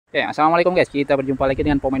Oke, assalamualaikum guys. Kita berjumpa lagi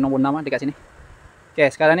dengan pemain nombor 6 dekat sini.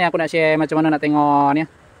 Oke, sekarang ni aku nak share macam mana nak tengok ni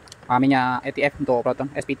minyak ATF untuk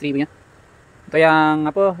proton SP-III punya. Untuk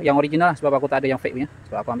yang apa, yang original lah, sebab aku tak ada yang fake punya.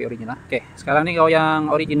 Sebab aku ambil original. Oke, sekarang ni kalau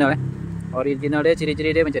yang original original dia,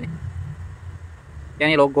 ciri-ciri dia macam ni. Yang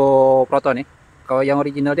ni logo proton ni. Kalau yang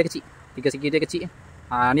original dia kecil, tiga segi dia kecil.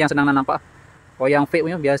 Ni yang senang nak nampak. Kalau yang fake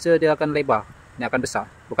punya biasa dia akan lebar, ni akan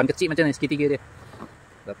besar. Bukan kecil macam ni, segitiga dia.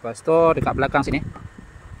 Lepas tu dekat belakang sini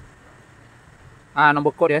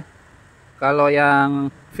nombor kod dia. Kalau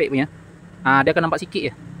yang fake punya dia akan nampak sikit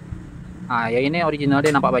je. Yang ini original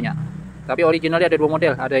dia nampak banyak. Tapi original dia ada dua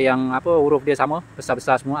model. Ada yang apa, huruf dia sama,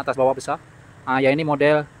 besar-besar semua, atas bawah besar. Yang ini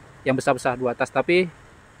model yang besar-besar dua atas, tapi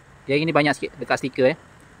yang ini banyak sikit dekat stiker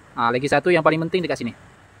lagi satu yang paling penting dekat sini.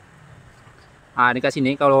 Dekat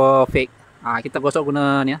sini kalau fake kita gosok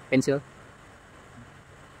guna ni pensil.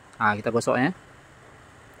 Kita gosok dia.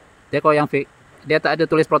 Kalau yang fake dia tak ada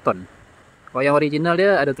tulis proton. Kalau yang original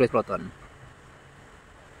dia ada tulis proton.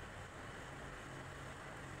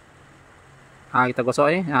 Kita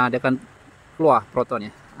gosok ni, dia akan keluar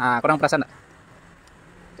protonnya. Korang perasan tak?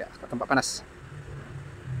 Ya, kat tempat panas.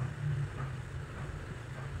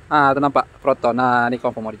 Tu nampak proton. Ni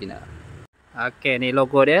confirm original. Okey, ni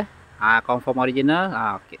logo dia. Confirm original.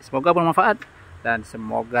 Okey, semoga bermanfaat dan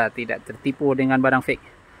semoga tidak tertipu dengan barang fake.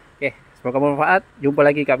 Okey, semoga bermanfaat. Jumpa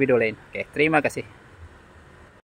lagi kat video lain. Okey, terima kasih.